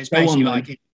uninitiated? So it's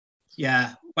basically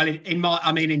yeah. Well, in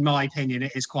my opinion,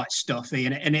 it is quite stuffy,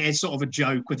 and it is sort of a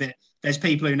joke with it. There's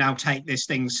people who now take this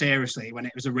thing seriously when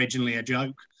it was originally a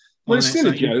joke. Well, it's still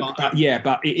a joke, but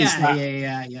it is that.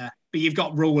 Yeah. But you've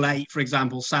got Rule 8, for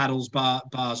example, saddles,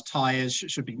 bars, tyres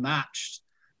should be matched.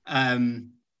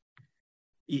 Riding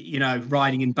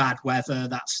in bad weather,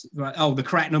 the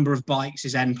correct number of bikes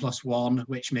is N+1,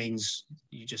 which means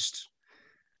you just...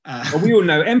 well, we all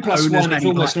know N+1 is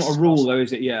almost not a rule, though,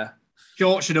 is it? Yeah.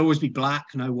 Shorts should always be black,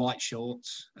 no white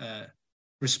shorts.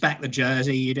 Respect the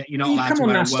jersey. You're not allowed to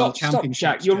wear a World Championship.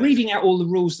 Jack. You're reading out all the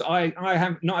rules that I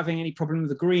have not having any problem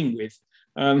with agreeing with.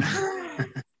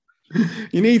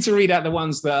 You need to read out the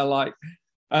ones that are like.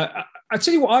 I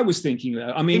tell you what I was thinking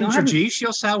though. I mean, introduce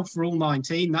yourself. Rule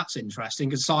 19. That's interesting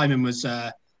because Simon was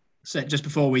said just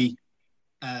before we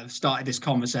started this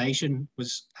conversation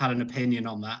had an opinion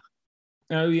on that.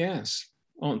 Oh yes.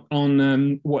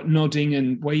 On what, nodding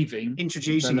and waving,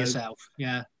 introducing yourself,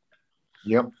 yeah.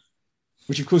 Yep.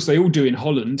 Which of course they all do in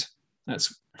Holland.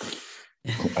 That's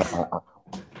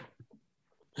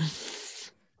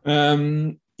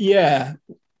yeah.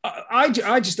 I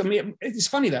mean, it's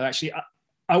funny though. Actually,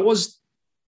 I was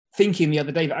thinking the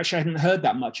other day that actually I hadn't heard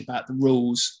that much about the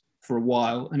rules for a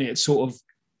while, and it sort of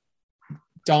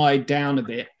died down a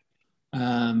bit,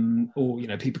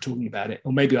 or people talking about it,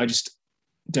 or maybe I just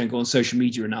don't go on social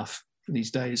media enough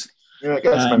these days. Yeah, it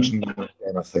gets mentioned again,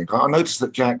 I think. I noticed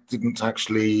that Jack didn't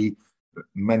actually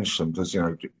mention, because,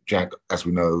 Jack, as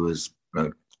we know, is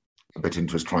a bit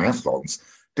into his triathlons,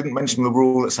 didn't mention the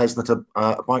rule that says that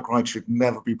a bike ride should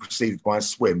never be preceded by a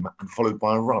swim and followed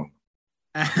by a run.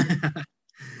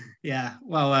 Yeah,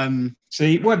 well...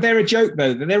 See, well, they're a joke,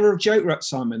 though. They're a joke,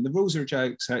 Simon. The rules are a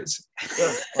joke, so it's...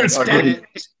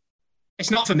 It's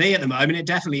not for me at the moment. It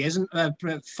definitely isn't.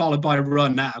 Followed by a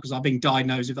run now because I've been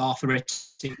diagnosed with arthritic.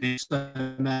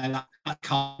 That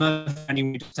can't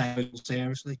anyone to take it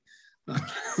seriously.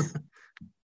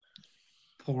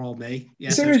 Poor old me. Yeah,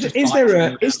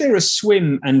 is there a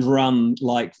swim and run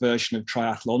like version of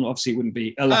triathlon? Obviously, it wouldn't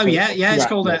be. Yeah. It's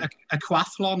called a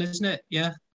aquathlon, isn't it?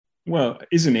 Yeah. Well,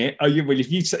 isn't it? Oh, you will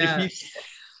if you.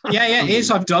 Yeah, it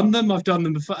is. I've done them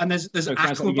before, and there's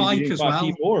aquabike as well. A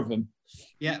few more of them.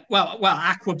 Yeah, well,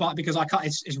 aquabike because I can't.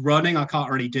 It's running. I can't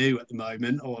really do at the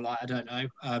moment, or I don't know.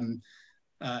 I'm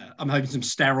hoping some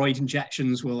steroid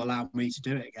injections will allow me to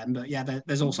do it again. But yeah,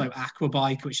 there's also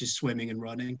aquabike, which is swimming and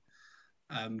running,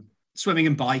 swimming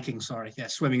and biking. Sorry, yeah,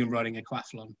 swimming and running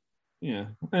aquathlon. Yeah,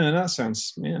 that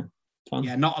sounds fun.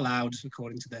 Yeah, not allowed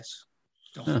according to this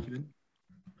document.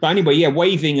 But anyway, yeah,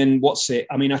 waving and what's it?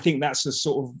 I mean, I think that's a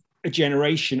sort of a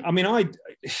generation. I mean, I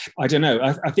don't know.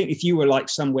 I think if you were like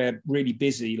somewhere really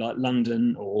busy, like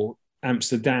London or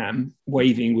Amsterdam,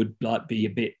 waving would like be a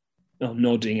bit,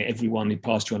 nodding at everyone who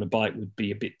passed you on a bike would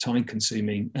be a bit time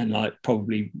consuming and like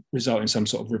probably result in some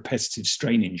sort of repetitive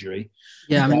strain injury.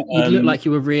 Yeah, I mean, you'd look like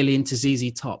you were really into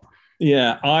ZZ Top.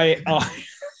 Yeah,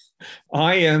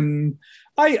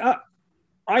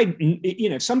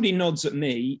 if somebody nods at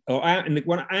me or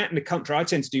when I'm out in the country, I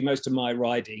tend to do most of my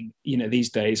riding, these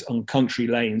days on country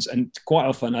lanes. And quite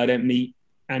often I don't meet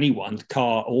anyone,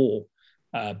 car or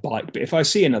bike. But if I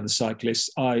see another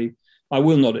cyclist, I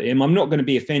will nod at him. I'm not going to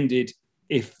be offended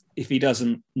if he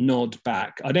doesn't nod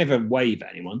back. I never wave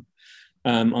at anyone.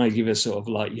 I give a sort of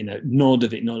like, nod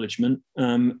of acknowledgement.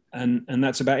 And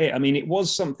that's about it. I mean, it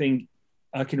was something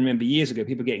I can remember years ago,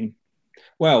 people getting,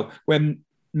 when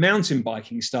mountain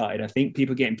biking started, I think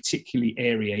people getting particularly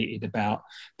aerated about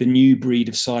the new breed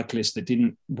of cyclists that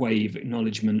didn't wave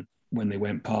acknowledgement when they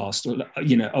went past, or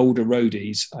older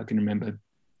roadies. I can remember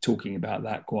talking about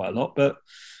that quite a lot. But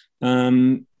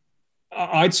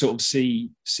I'd sort of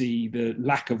see the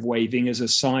lack of waving as a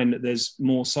sign that there's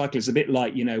more cyclists. A bit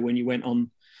like, you know, when you went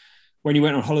on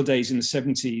holidays in the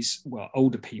 70s, well,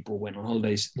 older people went on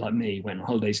holidays, like me, went on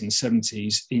holidays in the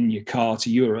 70s in your car to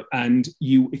Europe, and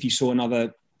if you saw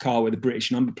another car with a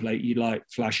British number plate, you like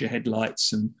flash your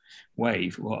headlights and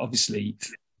wave. Well, obviously,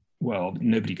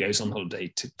 nobody goes on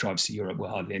holiday to drives to Europe. Well,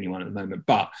 hardly anyone at the moment.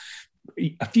 But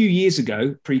a few years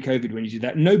ago, pre-COVID, when you did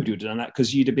that, nobody would have done that,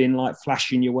 because you'd have been like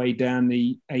flashing your way down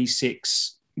the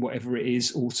A6, whatever it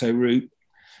is, auto route,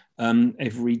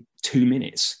 every 2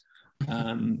 minutes.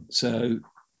 So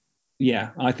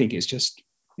yeah, I think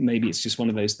maybe it's just one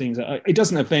of those things. It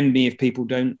doesn't offend me if people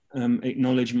don't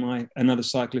acknowledge another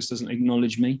cyclist doesn't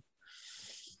acknowledge me.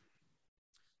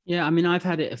 Yeah, I mean, I've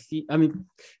had it a few. I mean,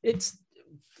 as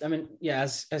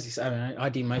you said, I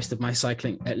do most of my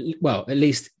cycling, at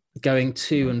least going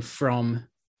to and from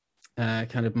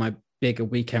kind of my bigger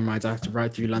weekend rides. I have to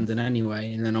ride through London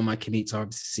anyway, and then on my commutes I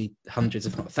obviously see hundreds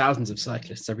if not thousands of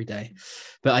cyclists every day.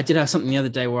 But I did have something the other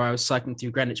day where I was cycling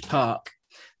through Greenwich Park,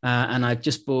 and I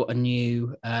just bought a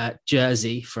new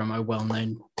jersey from a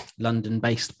well-known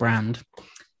London-based brand,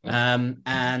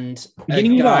 and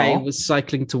a guy was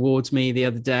cycling towards me the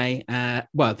other day,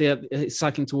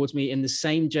 cycling towards me in the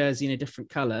same jersey in a different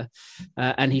colour,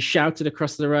 and he shouted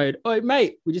across the road, "Oi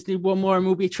mate, we just need one more and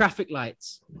we'll be traffic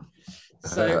lights."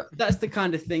 So that's the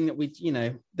kind of thing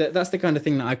that that's the kind of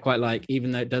thing that I quite like,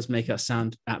 even though it does make us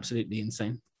sound absolutely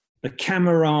insane. The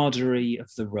camaraderie of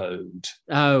the road.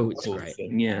 Oh, it's great.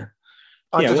 Thing. Yeah.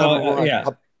 I had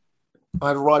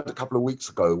a ride a couple of weeks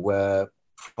ago where,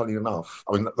 funny enough,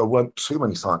 I mean, there weren't too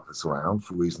many cyclists around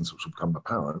for reasons which will become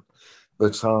apparent,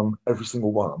 but every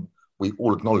single one, we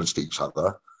all acknowledged each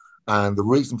other. And the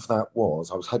reason for that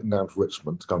was I was heading down to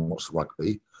Richmond to go and watch the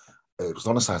rugby. It was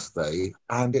on a Saturday,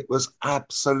 and it was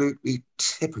absolutely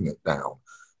tipping it down.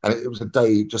 And it was a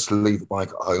day just to leave the bike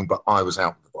at home, but I was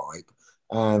out with the bike,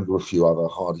 and there were a few other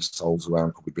hardy souls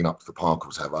around, probably been up to the park or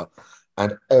whatever.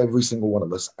 And every single one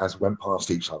of us, as we went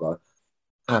past each other,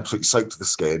 absolutely soaked to the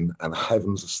skin, and the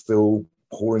heavens are still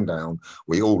pouring down.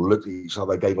 We all looked at each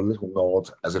other, gave a little nod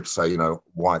as if to say,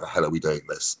 why the hell are we doing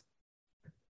this?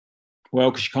 Well,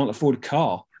 because you can't afford a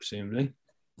car, presumably.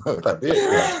 That'd be it,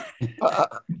 yeah.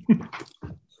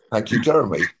 Thank you,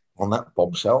 Jeremy, on that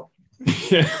bombshell.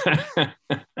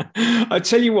 I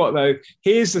tell you what, though,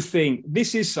 here's the thing.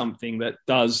 This is something that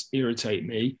does irritate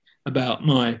me about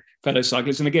my fellow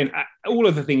cyclists. And again, all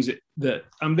of the things that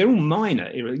they're all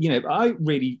minor. I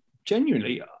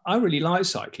really like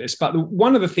cyclists. But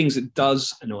one of the things that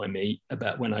does annoy me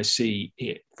about when I see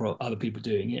it for other people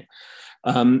doing it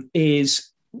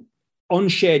is on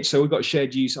shared. So we've got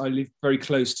shared use. I live very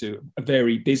close to a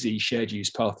very busy shared use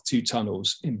path, 2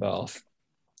 tunnels in Bath,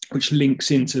 which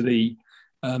links into the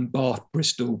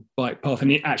Bath-Bristol bike path. And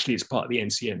it's part of the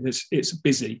NCN. It's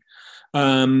busy.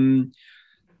 And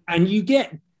you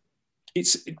get,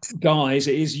 it's guys,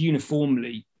 it is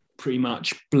uniformly pretty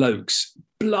much blokes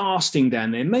blasting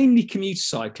down there, mainly commuter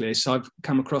cyclists. I've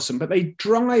come across them, but they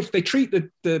treat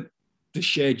the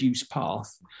shared use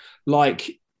path like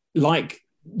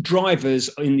drivers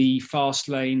in the fast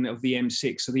lane of the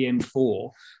M6 or the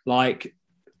M4,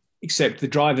 except the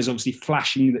driver's obviously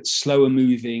flashing that slower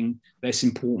moving, less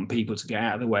important people to get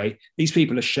out of the way. These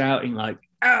people are shouting like,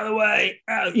 out of the way,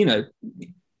 out,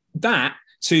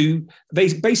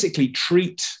 they basically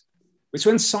it's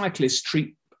when cyclists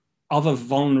treat other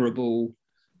vulnerable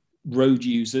road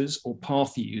users or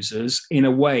path users in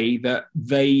a way that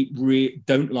they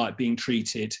don't like being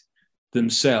treated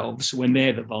themselves when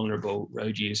they're the vulnerable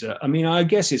road user. I mean, I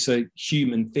guess it's a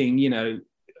human thing,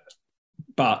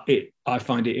 but I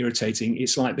find it irritating.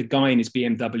 It's like the guy in his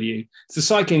BMW. It's the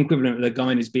cycling equivalent of the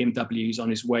guy in his BMW who's on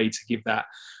his way to give that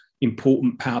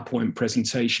important PowerPoint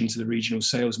presentation to the regional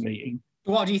sales meeting.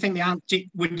 What do you think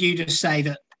would you just say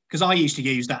that, because I used to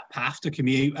use that path to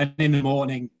commute, and in the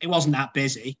morning it wasn't that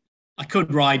busy. I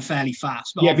could ride fairly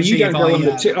fast. But you don't go on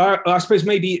the two. I suppose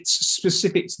maybe it's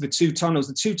specific to the 2 tunnels.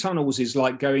 The 2 tunnels is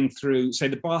like going through, say,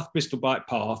 the Bath-Bristol bike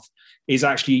path is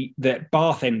actually, the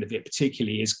Bath end of it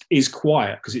particularly is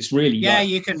quiet because it's really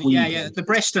The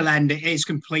Bristol end is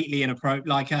completely inappropriate.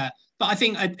 But I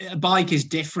think a bike is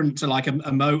different to like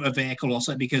a motor vehicle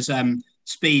also, because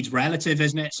speed's relative,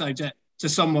 isn't it? So to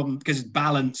someone, because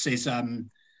balance is a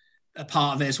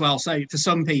part of it as well. So for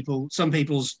some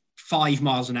people's 5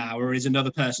 miles an hour is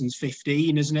another person's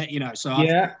 15, isn't it? So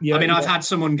I've had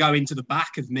someone go into the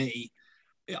back of me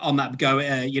on that go,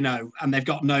 and they've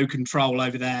got no control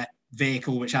over their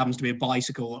vehicle, which happens to be a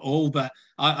bicycle at all. But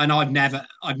I've never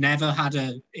had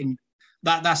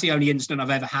That's the only incident I've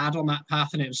ever had on that path,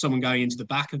 and it was someone going into the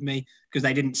back of me because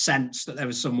they didn't sense that there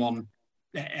was someone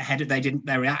ahead.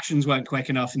 Their reactions weren't quick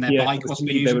enough, and their bike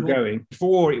wasn't usable. They were going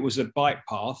before it was a bike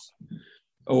path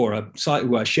or a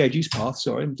shared use path.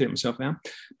 Sorry, I'm doing myself now.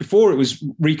 Before it was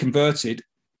reconverted,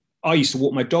 I used to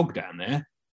walk my dog down there.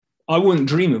 I wouldn't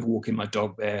dream of walking my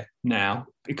dog there now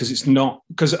because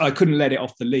I couldn't let it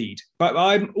off the lead. But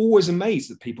I'm always amazed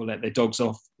that people let their dogs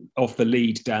off the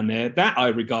lead down there. That I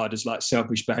regard as like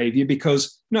selfish behaviour,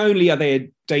 because not only are they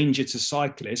a danger to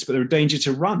cyclists, but they're a danger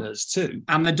to runners too.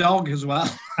 And the dog as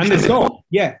well. And the dog,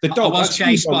 yeah, the dog. I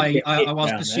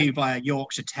was pursued by a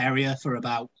Yorkshire Terrier for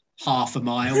about half a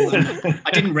mile, and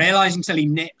I didn't realise until he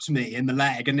nipped me in the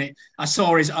leg, and I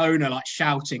saw his owner like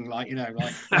shouting, like, you know,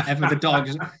 like whatever the dog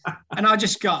is, and I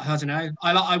just got, I don't know,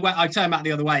 I turned back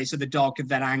the other way so the dog could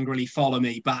then angrily follow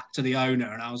me back to the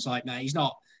owner, and I was like, no, he's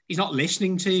not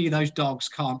listening to you. Those dogs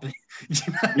can't be.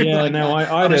 You know, yeah, like, no,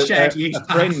 I had a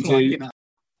friend who. Like, you know.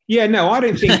 Yeah, no, I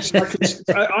don't think cyclists.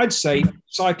 I'd say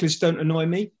cyclists don't annoy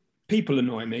me. People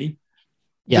annoy me.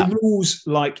 Yeah. The rules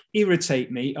like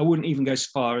irritate me. I wouldn't even go as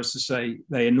far as to say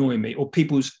they annoy me, or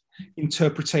people's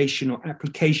interpretation or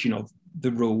application of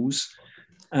the rules.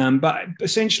 But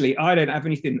essentially, I don't have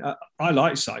anything. I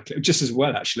like cycling just as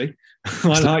well, actually.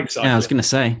 I like cycling. Yeah, I was going to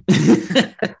say.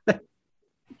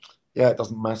 Yeah, it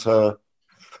doesn't matter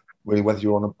really whether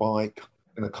you're on a bike,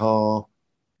 in a car,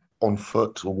 on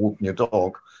foot, or walking your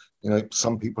dog. You know,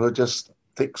 some people are just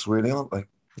dicks, really, aren't they?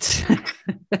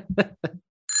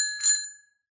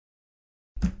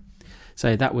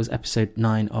 So that was episode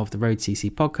 9 of the road.cc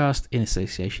podcast in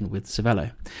association with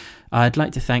Cervélo. I'd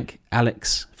like to thank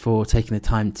Alex for taking the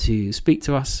time to speak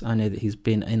to us. I know that he's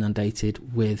been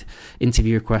inundated with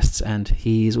interview requests, and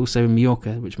he's also in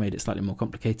Mallorca, which made it slightly more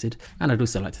complicated. And I'd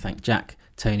also like to thank Jack,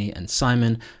 Tony and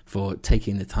Simon for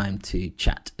taking the time to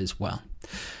chat as well.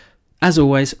 As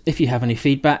always, if you have any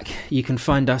feedback, you can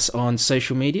find us on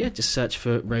social media. Just search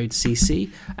for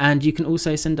road.cc, and you can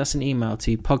also send us an email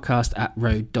to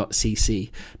podcast@road.cc.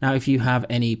 Now, if you have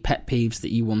any pet peeves that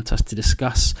you want us to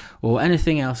discuss or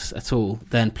anything else at all,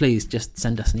 then please just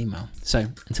send us an email. So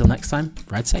until next time,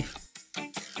 ride safe.